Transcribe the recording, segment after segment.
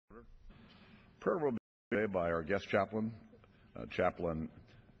Prayer will be led by our guest chaplain, Chaplain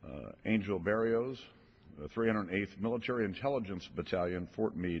Berrios, the 308th Military Intelligence Battalion,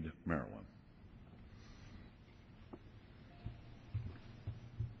 Fort Meade, Maryland.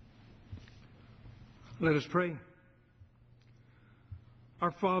 Let us pray.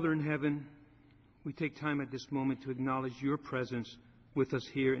 Our Father in heaven, we take time at this moment to acknowledge your presence with us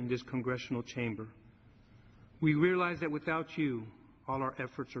here in this congressional chamber. We realize that without you, all our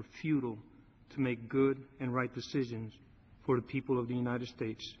efforts are futile to make good and right decisions for the people of the United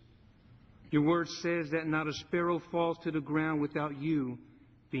States. Your word says that not a sparrow falls to the ground without you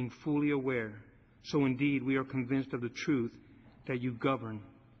being fully aware. So indeed, we are convinced of the truth that you govern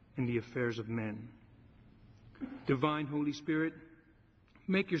in the affairs of men. Divine Holy Spirit,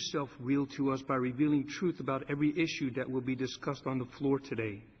 make yourself real to us by revealing truth about every issue that will be discussed on the floor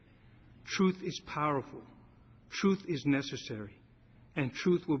today. Truth is powerful. Truth is necessary. And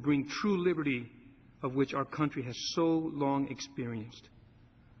truth will bring true liberty of which our country has so long experienced.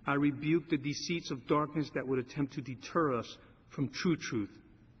 I rebuke the deceits of darkness that would attempt to deter us from true truth,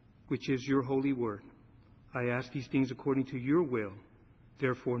 which is your holy word. I ask these things according to your will.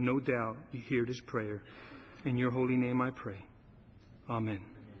 Therefore, no doubt you hear this prayer. In your holy name I pray. Amen.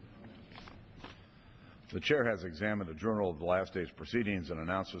 The chair has examined the journal of the last day's proceedings and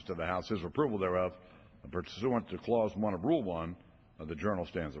announces to the House his approval thereof. Pursuant to Clause 1 of Rule 1, the journal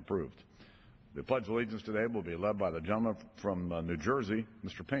stands approved. The Pledge of Allegiance today will be led by the gentleman from New Jersey,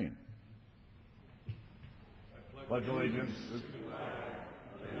 Mr. Payne. Pledge allegiance to the flag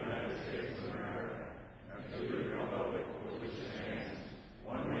of the United States of America and to the republic for which it stands,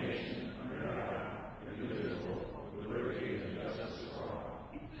 one nation under God, indivisible, with liberty and justice for all.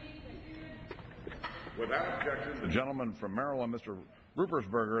 Without objection, the gentleman from Maryland, Mr.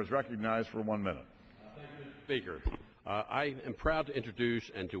 Ruppersberger, is recognized for 1 minute. Thank you, Mr. Speaker. I am proud to introduce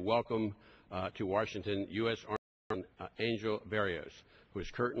and to welcome to Washington U.S. Army Angel Berrios, who is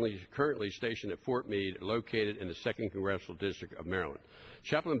currently stationed at Fort Meade, located in the 2nd Congressional District of Maryland.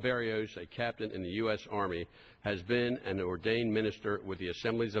 Chaplain Berrios, a captain in the U.S. Army, has been an ordained minister with the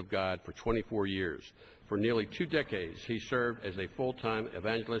Assemblies of God for 24 years. For nearly 2 decades, he served as a full-time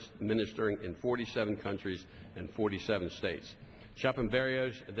evangelist, ministering in 47 countries and 47 states. Chaplain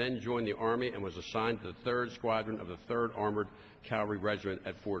Berrios then joined the Army and was assigned to the 3rd Squadron of the 3rd Armored Cavalry Regiment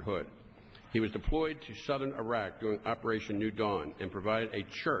at Fort Hood. He was deployed to southern Iraq during Operation New Dawn and provided a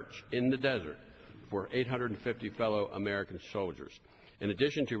church in the desert for 850 fellow American soldiers. In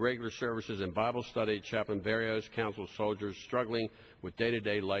addition to regular services and Bible study, Chaplain Berrios counsels soldiers struggling with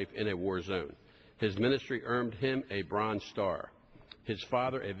day-to-day life in a war zone. His ministry earned him a Bronze Star. His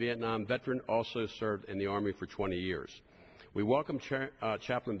father, a Vietnam veteran, also served in the Army for 20 years. We welcome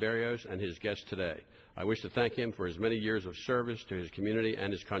Chaplain Berrios and his guest today. I wish to thank him for his many years of service to his community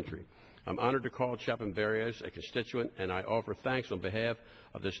and his country. I'm honored to call Chaplain Berrios a constituent, and I offer thanks on behalf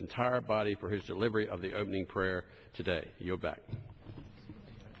of this entire body for his delivery of the opening prayer today. Yield back.